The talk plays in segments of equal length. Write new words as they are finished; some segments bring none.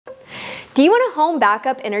Do you want a home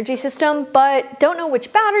backup energy system but don't know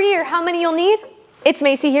which battery or how many you'll need? It's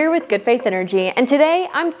Macy here with Good Faith Energy, and today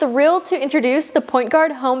I'm thrilled to introduce the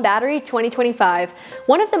PointGuard Home Battery 2025,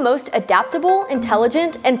 one of the most adaptable,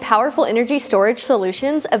 intelligent, and powerful energy storage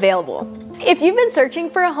solutions available. If you've been searching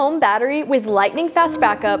for a home battery with lightning-fast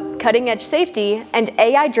backup, cutting-edge safety, and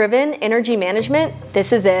AI-driven energy management,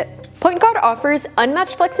 this is it. PointGuard offers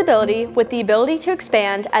unmatched flexibility with the ability to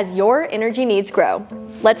expand as your energy needs grow.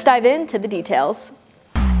 Let's dive into the details.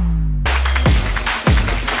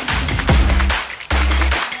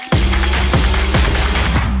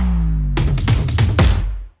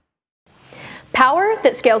 Power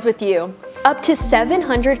that scales with you, up to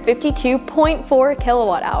 752.4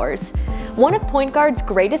 kilowatt hours. One of PointGuard's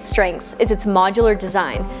greatest strengths is its modular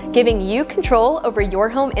design, giving you control over your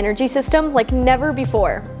home energy system like never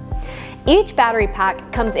before. Each battery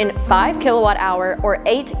pack comes in 5 kilowatt hour or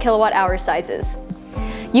 8 kilowatt hour sizes.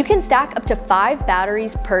 You can stack up to 5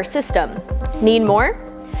 batteries per system. Need more?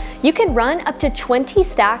 You can run up to 20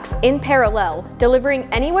 stacks in parallel, delivering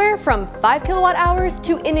anywhere from 5 kilowatt hours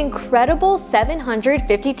to an incredible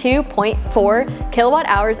 752.4 kilowatt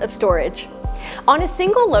hours of storage. On a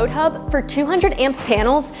single load hub for 200 amp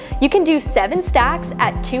panels, you can do 7 stacks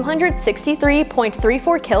at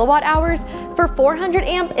 263.34 kilowatt hours. For 400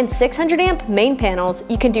 amp and 600 amp main panels,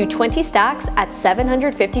 you can do 20 stacks at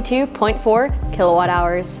 752.4 kilowatt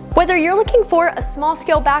hours. Whether you're looking for a small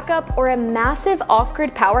scale backup or a massive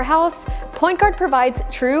off-grid powerhouse, PointGuard provides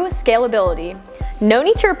true scalability. No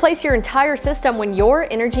need to replace your entire system when your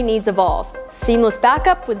energy needs evolve. Seamless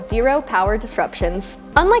backup with zero power disruptions.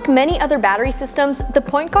 Unlike many other battery systems, the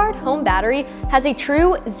PointGuard Home Battery has a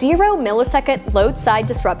true 0 millisecond load side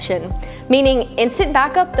disruption, meaning instant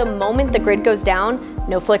backup the moment the grid goes down,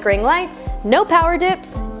 no flickering lights, no power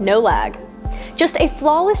dips, no lag. Just a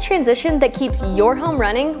flawless transition that keeps your home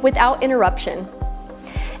running without interruption.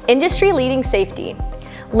 Industry-leading safety.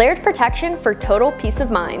 Layered protection for total peace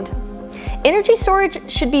of mind. Energy storage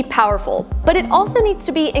should be powerful, but it also needs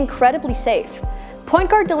to be incredibly safe.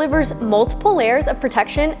 PointGuard delivers multiple layers of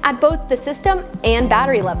protection at both the system and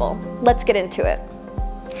battery level. Let's get into it.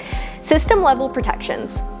 System level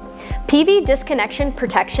protections. PV disconnection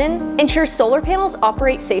protection ensures solar panels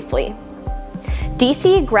operate safely.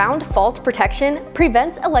 DC ground fault protection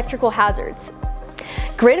prevents electrical hazards.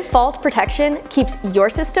 Grid fault protection keeps your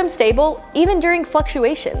system stable even during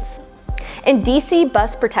fluctuations. And DC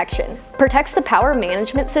bus protection protects the power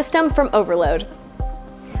management system from overload.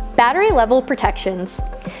 Battery level protections.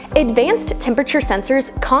 Advanced temperature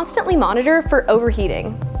sensors constantly monitor for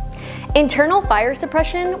overheating. Internal fire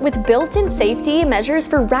suppression with built-in safety measures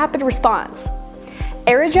for rapid response.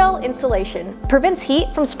 Aerogel insulation prevents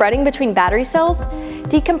heat from spreading between battery cells.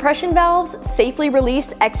 Decompression valves safely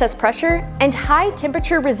release excess pressure, and high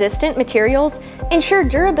temperature resistant materials ensure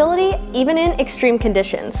durability even in extreme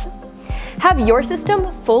conditions. Have your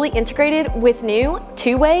system fully integrated with new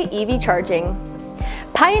two-way EV charging.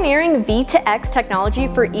 Pioneering V2X technology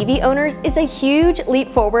for EV owners is a huge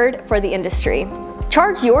leap forward for the industry.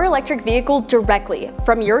 Charge your electric vehicle directly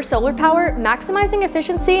from your solar power, maximizing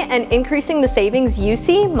efficiency and increasing the savings you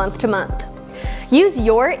see month to month. Use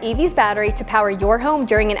your EV's battery to power your home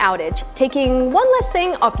during an outage, taking one less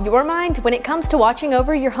thing off your mind when it comes to watching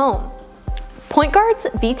over your home. PointGuard's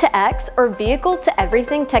V2X, or Vehicle to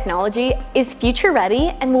Everything technology, is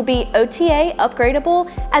future-ready and will be OTA upgradable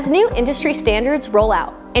as new industry standards roll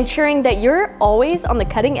out, ensuring that you're always on the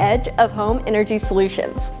cutting edge of home energy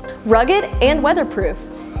solutions. Rugged and weatherproof,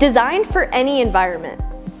 designed for any environment.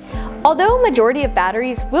 Although a majority of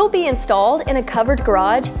batteries will be installed in a covered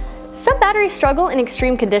garage, some batteries struggle in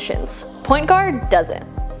extreme conditions. PointGuard doesn't.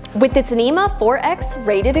 With its NEMA 4X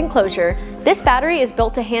rated enclosure, this battery is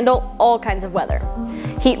built to handle all kinds of weather.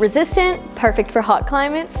 Heat resistant, perfect for hot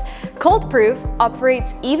climates. Cold proof,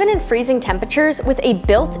 operates even in freezing temperatures with a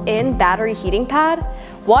built-in battery heating pad.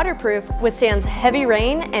 Waterproof, withstands heavy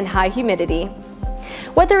rain and high humidity.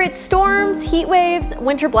 Whether it's storms, heat waves,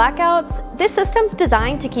 winter blackouts, this system's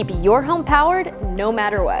designed to keep your home powered no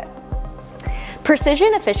matter what.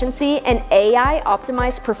 Precision efficiency and AI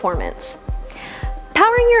optimized performance.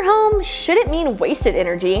 Powering your home shouldn't mean wasted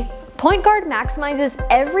energy. PointGuard maximizes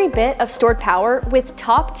every bit of stored power with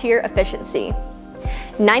top-tier efficiency.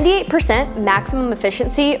 98% maximum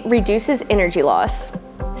efficiency reduces energy loss.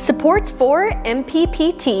 Supports 4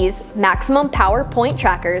 MPPT's maximum power point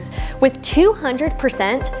trackers with 200%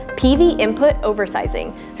 PV input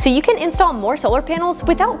oversizing, so you can install more solar panels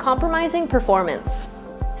without compromising performance.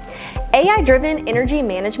 AI-driven energy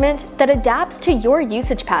management that adapts to your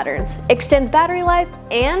usage patterns, extends battery life,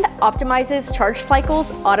 and optimizes charge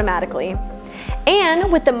cycles automatically.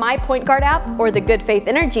 And with the My PointGuard app or the Good Faith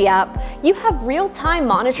Energy app, you have real-time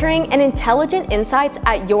monitoring and intelligent insights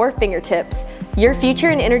at your fingertips. Your future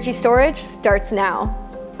in energy storage starts now.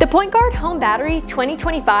 The PointGuard Home Battery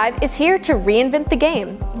 2025 is here to reinvent the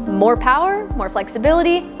game. More power, more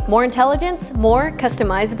flexibility, more intelligence, more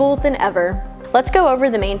customizable than ever. Let's go over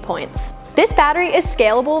the main points. This battery is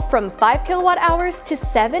scalable from 5 kilowatt hours to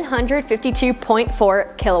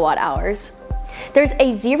 752.4 kilowatt hours. There's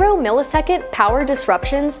a 0 millisecond power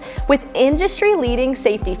disruptions with industry-leading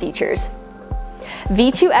safety features.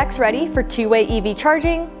 V2X-ready for two-way EV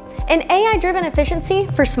charging, and AI-driven efficiency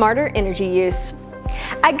for smarter energy use.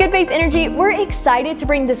 At Good Faith Energy, we're excited to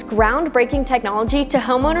bring this groundbreaking technology to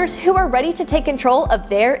homeowners who are ready to take control of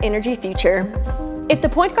their energy future. If the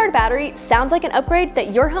PointGuard battery sounds like an upgrade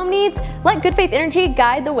that your home needs, let Good Faith Energy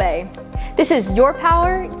guide the way. This is your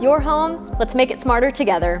power, your home. Let's make it smarter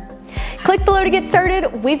together. Click below to get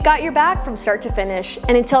started. We've got your back from start to finish.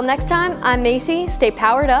 And until next time, I'm Macy. Stay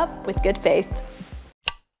powered up with Good Faith.